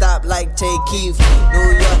 non-stop like Tay Keith.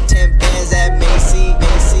 New York, 10 bands at Macy.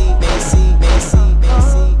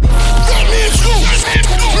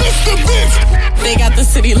 Mr. Vince. They got the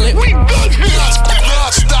city lit. We good here.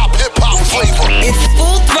 Non-stop hip-hop flavor. It's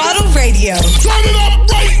Full Throttle Radio. Turn it up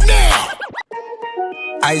right now.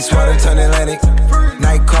 Ice water turn Atlantic.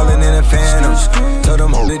 Night calling in a phantom. Told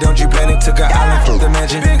them, holy, don't you panic. Took an island from the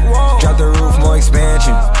mansion. Drop the roof, more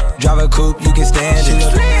expansion. Drive a coupe, you can stand it.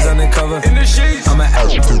 It's undercover. I'm an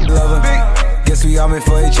absolute lover. Guess we all meant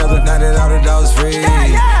for each other. Now that all the dogs free,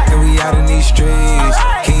 and we out in these streets.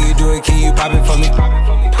 Can you do it? Can you pop it for me?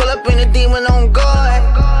 Pull up in a demon on guard.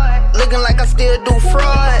 Looking like I still do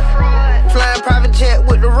fraud. Flying private jet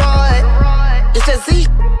with the rod. It's that Z.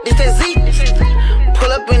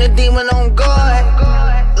 Pull up in a demon on guard.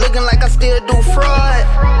 Looking like I still do fraud.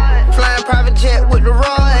 Flying private jet with the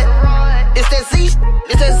rod. It's that Z.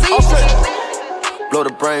 Blow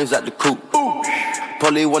the brains out the coop.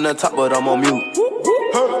 Polly one on top, but I'm on mute.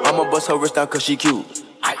 I'ma bust her wrist down cause she cute.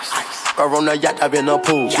 Girl on the yacht, I've been in a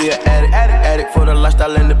pool. She an addict for the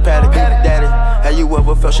lifestyle in the paddock. Daddy, have you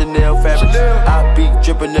ever felt Chanel fabric? I be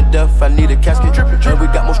dripping to death, I need a casket. And we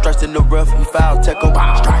got more strikes in the rough, he foul tech em.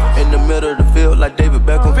 In the middle of the field like David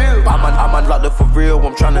Beckham. I'm locked up for real,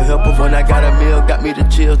 I'm tryna help him. When I got a meal, got me the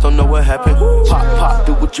chills, don't know what happened. Pop,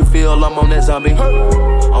 do what you feel, I'm on that zombie.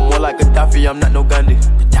 I'm more like Gaddafi, I'm not no Gandhi.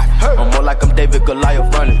 I'm more like I'm David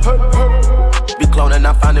Goliath running. Be cloning,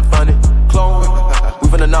 I find it funny. Clone, we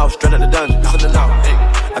finna know, straight out the dungeon.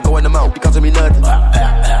 I go in the mouth, it costing me nothing.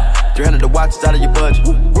 300 the watch is out of your budget.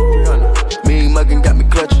 Mean muggin' got me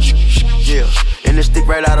clutching. Yeah, and this stick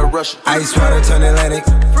right out of Russia. Ice water turn Atlantic.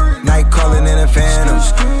 Night calling in a phantom.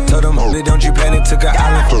 Told them, holy, don't you panic. Took an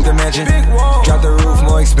island from the mansion. Drop the roof,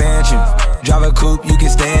 more expansion. Drive a coupe, you can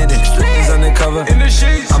stand it. It's undercover.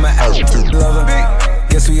 I'm an absolute lover.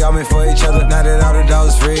 Guess we all meant for each other. Now that all the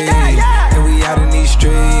dogs free, and we out in these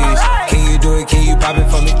streets. Can you do it? Can you pop it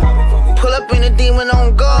for me? Pull up in a demon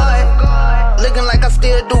on guard. Looking like I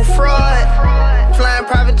still do fraud. Flying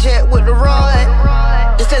private jet with the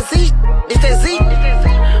rod. It's that that Z, this that Z.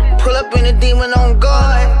 Pull up in a demon on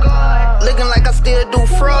guard. Looking like I still do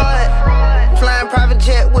fraud. Flying private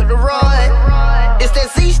jet with the rod. It's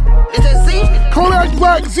that Z, it's that Z. Kodak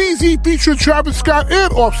Black, ZZ featuring Travis Scott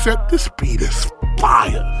and Offset. This beat is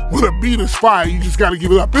fire. When a beat is fire, you just gotta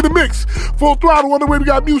give it up. In the mix, Full Throttle. On the way, we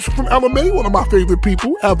got music from LMA, one of my favorite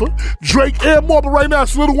people ever. Drake and more, but right now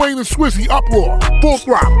it's Lil Wayne and Swizzy. Uproar. Full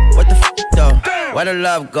Throttle. What the f though? Where the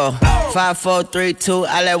love go? 5, 4, 3, 2,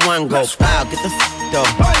 I let one go. Wow, get the f though.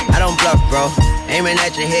 I don't bluff, bro. Aiming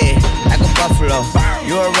at your head like a buffalo.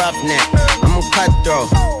 You a roughneck, I'm a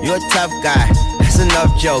cutthroat. You a tough guy. That's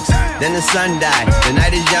enough jokes. Then the sun died. The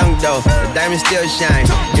night is young though. The diamond still shine.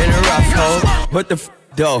 In a rough hole. What the f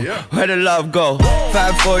though? Where the love go?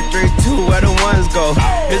 5, 4, 3, 2, where the ones go?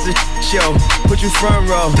 It's a show. Put you front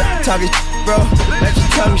row. Talking bro. Let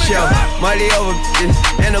your tongue show. Money over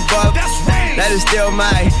and above. That is still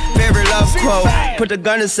my favorite love quote. Put the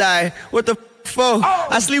gun aside. What the for?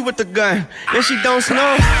 I sleep with the gun. And she don't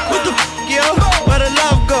snow. What the yo? Where the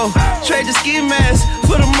love go? Trade the ski mask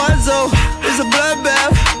for the muzzle. It's a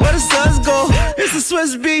bloodbath. Where the suns go? It's a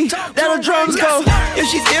Swiss beat. That'll drums go. If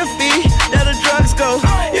she's iffy, that'll drugs go.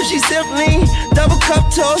 If she's simply double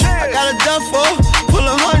cup toast, I got a duffel full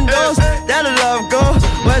of hundos. That'll love go.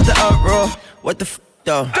 Where's the uproar? What the f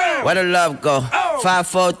though? Where the love go? 5,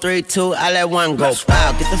 4, 3, 2, I let one go.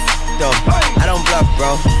 Wow, get the f though. I don't bluff,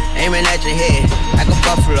 bro. Aiming at your head like a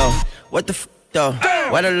buffalo. What the f though?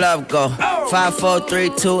 Where the love go? 5, 4, 3,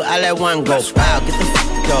 2, I let one go. Wow, get the f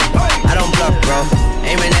though. I don't bluff, bro.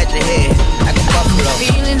 Aiming at your head like a buffalo.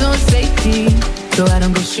 Feelings on safety, so I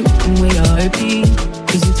don't go shooting with your heartbeat.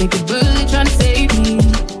 Cause you take a bullet trying to save me,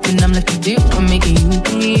 and I'm left to deal, I'm making you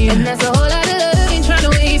bleed. And that's a whole lot of love, ain't trying to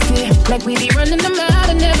waste it. Like we be running them out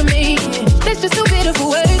and never make it. That's just too bitter for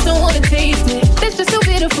words, don't wanna taste it. That's just too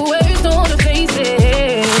bitter for words, don't wanna face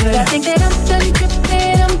it. I think that I'm done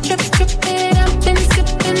tripping, I'm tripping, I've been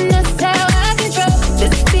sipping, that's how I control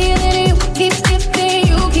this feeling you keep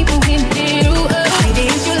giving, you keep moving it, ooh,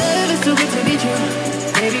 maybe it's your love, it's too good to be true.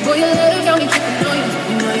 Baby boy, your love got me tripping on you.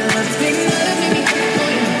 You know your love is big enough, make me tripping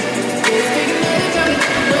on you. It's big enough, got me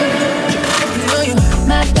tripping on you.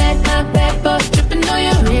 My bad, boss tripping on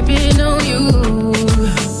you, ripping on you.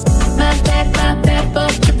 My bad,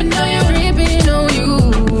 boss tripping on you, ripping on you.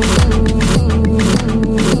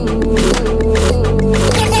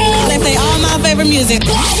 They play all my favorite music.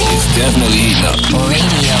 It's definitely heating up.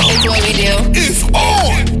 Radio. It's what we do. It's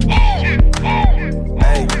on.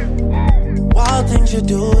 Hey. Wild things you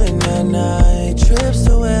do in the night. Trips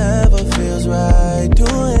to wherever feels right.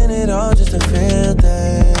 Doing it all just to feel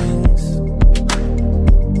things.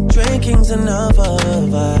 Drinking's enough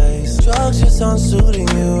advice. Drugs just aren't suiting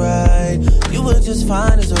you right. You were just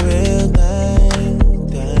fine as a real thing.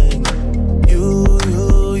 You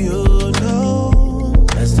know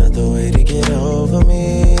that's not the way to get over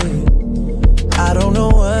me. I don't know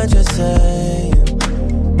what you're saying.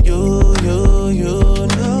 You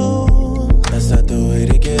know that's not the way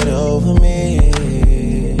to get over me.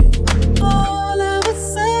 All of a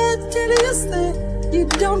sudden you say you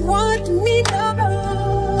don't want me no more.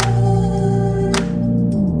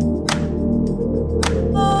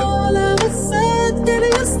 All of a sudden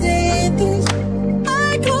you say things.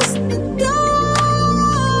 I close the door.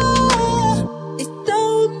 It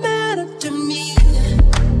don't matter to me.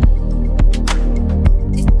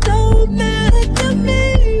 It don't matter to me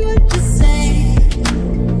what you say.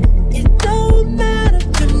 It don't matter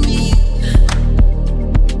to me.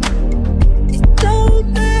 It don't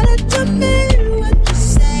matter to me what you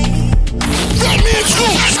say. That means you,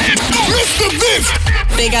 Mr. Vince.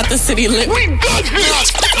 They got the city lit. We got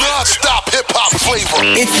non-stop hip-hop flavor.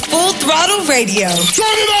 It's Full Throttle Radio.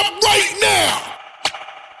 Turn it up right now.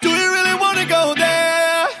 Do you really wanna go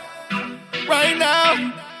there? Right now?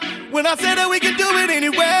 When I said that we can do it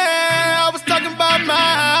anywhere, I was talking about my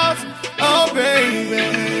house. Oh baby,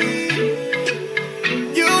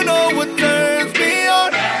 you know what turns me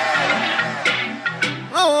on.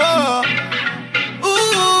 Oh,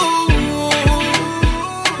 ooh,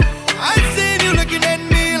 I seen you looking at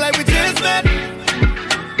me like we just met.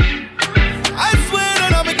 I swear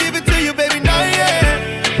that I'ma give it to you, baby, not yet.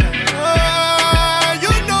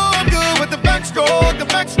 You know I'm good with the backstroke, the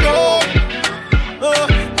backstroke.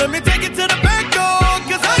 Let me take it to the back door,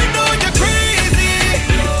 'cause I know you're crazy.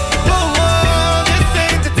 This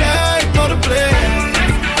ain't the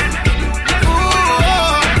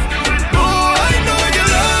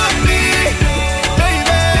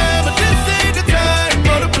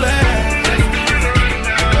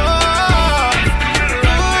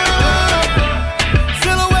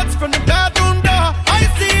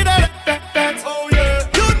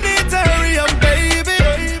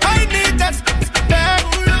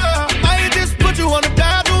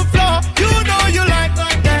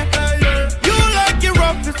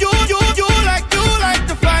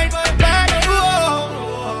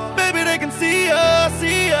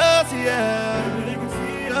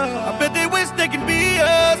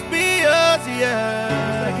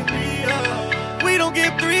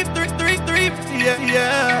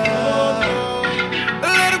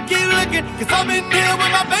coming here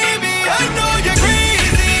with my baby. I know you're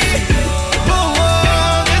crazy.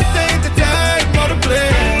 Oh, this ain't the time for the play.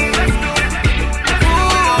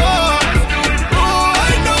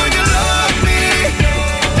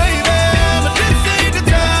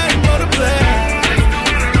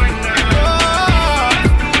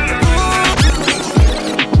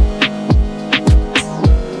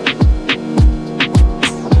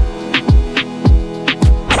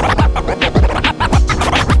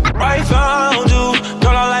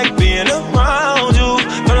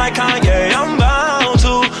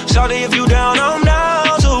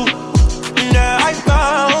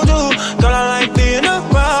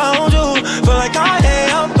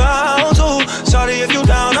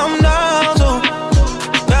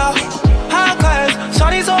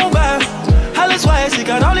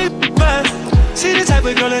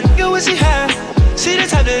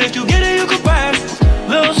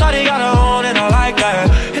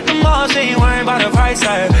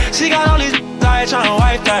 She got all these like tryna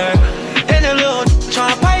wipe that, and the little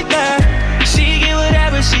tryna pipe that. She get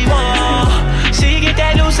whatever she want. She get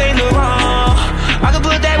that new Saint Laurent. I can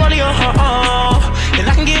put that money on her arm, and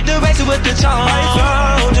I can get the rest with the charm. I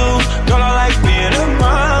found you, girl. I like being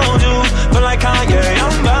around you. Feel like Kanye,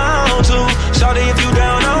 I'm bound to. Shawty, if you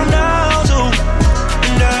down, I'm down to.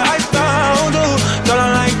 Yeah, I found you, girl.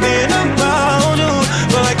 I like being around you.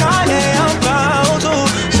 Feel like Kanye, I'm bound to.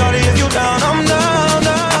 Shawty, if you down, I'm down.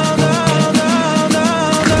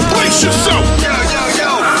 Yourself. Yo.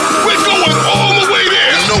 We're going all the way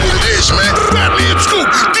there. You know what it is, man. Fatty and Scoop,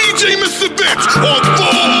 DJ Mr. Vince on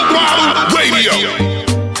Full Throttle Radio.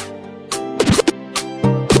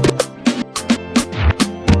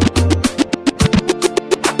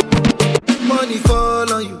 Money fall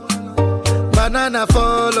on you, banana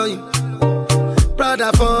fall on you,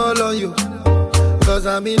 Prada fall on you, cause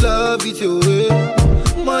I'm in love with you.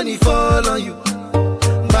 Money fall on you,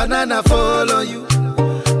 banana fall on you,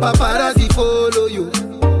 paparazzi follow you,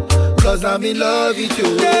 cause I'm in love with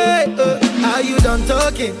you. Yeah, are you done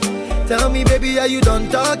talking? Tell me, baby, are you done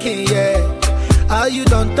talking? Yeah. Are you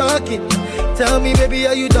done talking? Tell me, baby,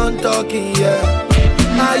 are you done talking? Yeah.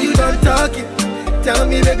 Are you done talking? Tell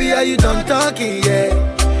me, baby, are you done talking? Yeah.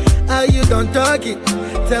 Are you done talking?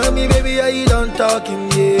 Tell me, baby, are you done talking?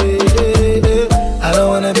 Yeah. I don't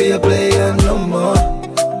wanna be a player no more.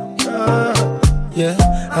 Yeah.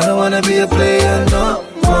 I don't wanna be a player no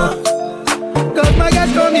more. Cause my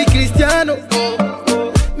guys call me Cristiano,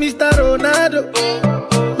 Mr. Ronaldo,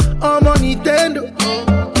 I'm on Nintendo.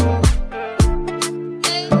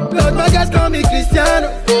 Cause my guys call me Cristiano,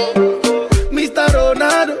 Mr.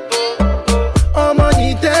 Ronaldo, I'm on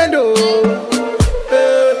Nintendo.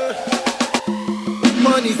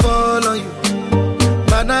 Money fall on you,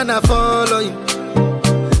 banana fall on you,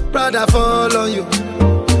 Prada fall on you,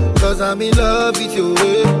 cause I'm in love with you.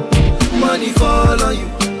 Money fall on you,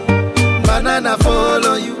 banana fall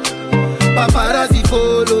on you, paparazzi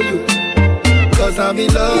follow you, cause I'm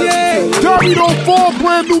in love with you. Davido Fall,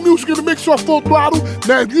 brand new music in the mix off Full Throttle.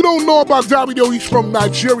 Now, if you don't know about Davido, he's from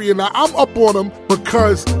Nigeria. Now, I'm up on him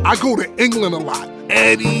because I go to England a lot,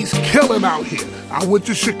 and he's killing out here. I went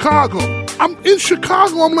to Chicago. I'm in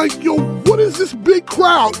Chicago. I'm like, yo, what is this big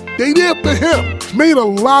crowd? They there for him. He's made a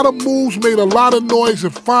lot of moves, made a lot of noise,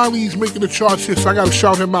 and finally he's making the charts here, so I gotta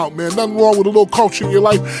shout him out, man. Nothing wrong with a little culture in your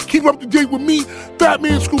life. Keep up to date with me, Fat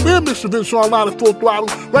Man Scoop, and Mr. Vince online at Full Throttle.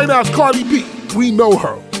 Right now it's Cardi B. We know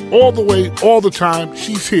her. All the way, all the time,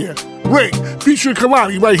 she's here. Ring, featuring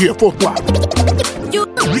Kalani right here, Full Throttle. You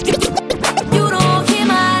don't hear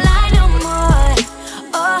my line no more.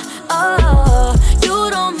 Oh, you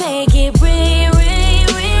don't make it ring, ring,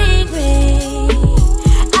 ring, ring.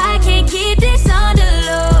 I can't keep this on the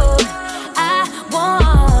low. I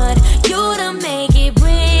want you to make it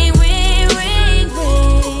ring, ring, ring,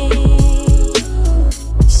 ring.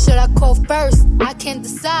 Should I call first? I can't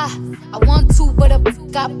decide. I want to, but I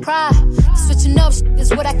got pride. Switching up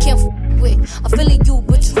is what I can't with. I'm feeling you,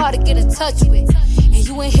 but you hard to get in touch with. And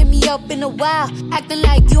you ain't hit me up in a while, acting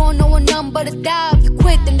like you don't know a number but a dial. You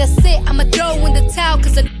quit, then that's it. I'ma throw in the towel,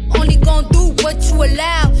 cause I only gon' do what you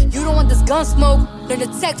allow. You don't want this gun smoke. Learn to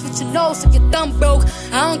text with your nose if your thumb broke.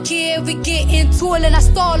 I don't care if we get into it and I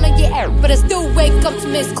stall on your air, but I still wake up to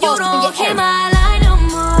miss calls from your You don't hear my line no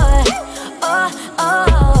more.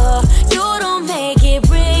 Oh, you don't make it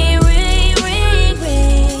ring, ring, ring,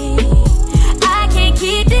 ring. I can't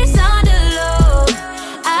keep this on the low.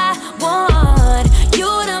 I want you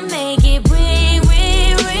to make it ring,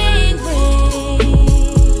 ring, ring,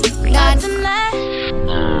 ring. Not tonight,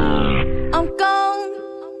 I'm gone.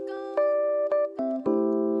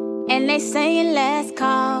 And they saying last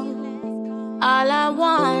call. All I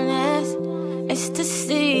want is nice to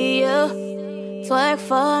see you twerk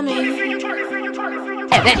for me.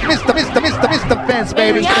 Mr. Vince,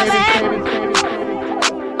 baby.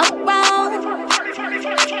 Around,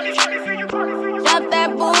 drop that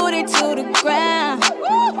booty to the ground,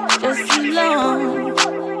 just as long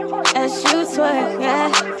as you twerk, yeah,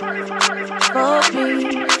 for me.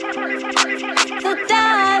 So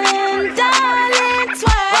darling, twerk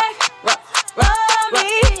for me, twerk for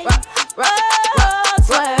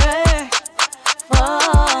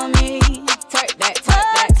me.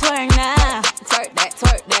 Twerk now, twerk that,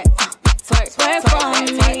 twerk for me, twerk for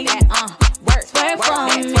me. So darling, twerk for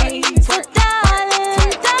me, twerk for me. Twerk now, twerk for me,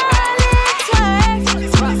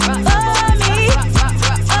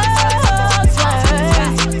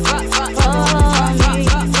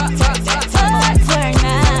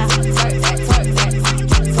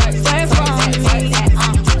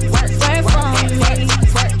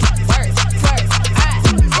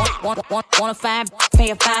 wanna find, pay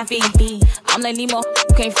a fine fee. I'm like Nemo,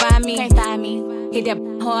 can't find me. Hit that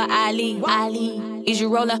hard Ali. Is you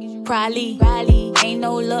roller? Probably. Ain't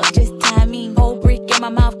no luck, just timing. Whole brick in my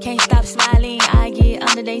mouth, can't stop smiling. I get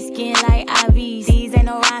under they skin like IVs. These ain't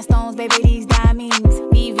no rhinestones, baby, these diamonds.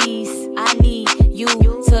 BVs, I need you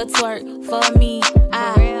to twerk for me.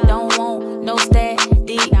 I don't want no static,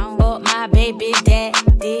 but my baby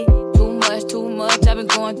daddy. Too much, I've been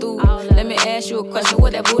going through. Let me ask you a question,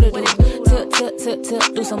 what that booty do?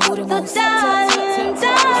 Tip, do some booty moves. Darling,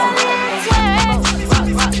 twerk for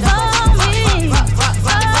me.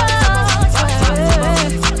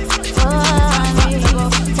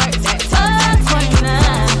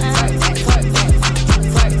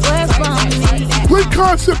 Great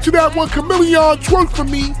concept to that one, Chameleon, twerk for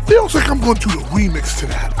me. Feels like I'm going to do the remix to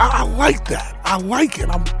that. I like that. I like it.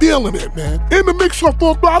 I'm feeling it, man. In the mix on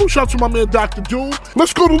Full Throttle, shout out to my man Dr. Doom.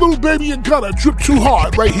 Let's go to Lil Baby and Gunna, Drip Too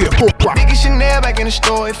Hard, right here, Full Throttle. Nigga Chanel back in the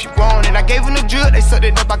store if you want it. I gave him the drip, they sucked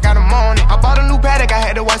it up, I got them on it. I bought a new Patek, I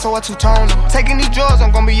had the white, so I two-toned them. Taking these drugs,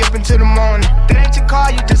 I'm gonna be up until the morning. That ain't your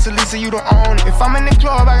car, you just a Lisa, you don't own it. If I'm in the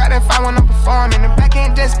club, I got that 5 when I'm performing. The back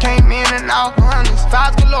end just came in and all hundreds.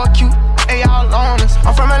 Vibes galore, cute, they all on us.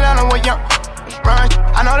 I'm from Atlanta, where young run.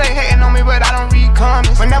 I know they hating on me, but I don't read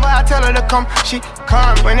comments. Whenever I tell her to come, she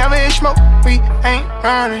come. Whenever it's smoke, we ain't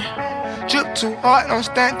running. Drip too hard, don't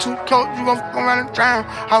stand too close. You gon' fuck around and drown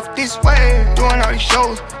off this way. Doing all these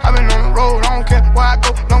shows, I been on the road. I don't care where I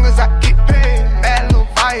go, long as I get paid. Bad little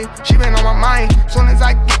vibe, she been on my mind. Soon as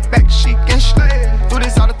I get back, she can slay. Do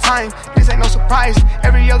this all the time, this ain't no surprise.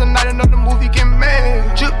 Every other night another movie get made.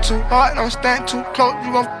 Drip too hard, don't stand too close.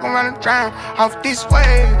 You gon' fuck around and drown off this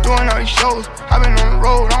way. Doing all these shows, I been on the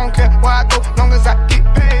road. I don't care where I go, long as I get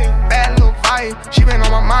paid. Bad little vibe, she been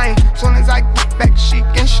on my mind. Soon as I get back, she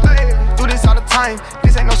can slay. Do this all the time,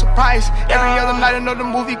 this ain't no surprise. Every other night another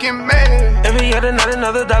movie get made. Every other night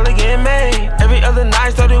another dollar get made. Every other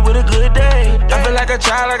night started with a good day. I feel like a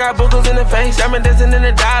child, I got boogers in the face. I'm dancing in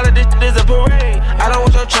the dollar, this is a parade. I don't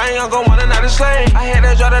want your train, I'm gon' want another slave. I had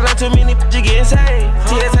to draw the line, too many bitches getting saved.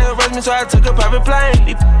 TSA arrest me, so I took a private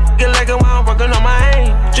plane. Get like it while I'm working on my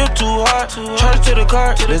aim. Drip too hard, charge to the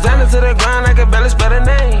car. Designer to the ground, I can barely spell the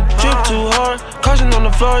name. Drip too hard, caution on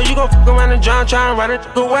the floor. You gon' fuck around and drown, try and ride it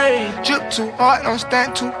away. Drip too hard, don't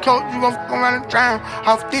stand too close. You gon' fuck around and drown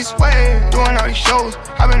off this way. Doing all these shows,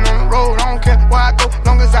 I been on the road. I don't care where I go,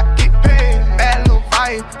 long as I get paid. Bad little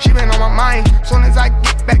vibe, she been on my mind. Soon as I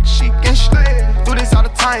get back, she can slay. Do this all the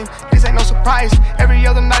time, this ain't no surprise. Every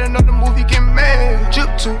other night another movie get made.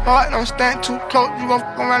 Drip too hard, don't stand too close. You gon'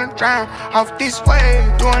 fuck around and drown off this way.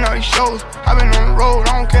 Doing all these shows, I been on the road.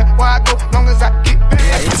 I don't care where I go, long as I get paid.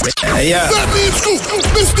 Yeah.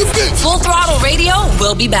 Full Throttle Radio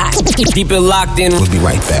will be back. Keep it locked in. We'll be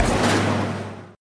right back.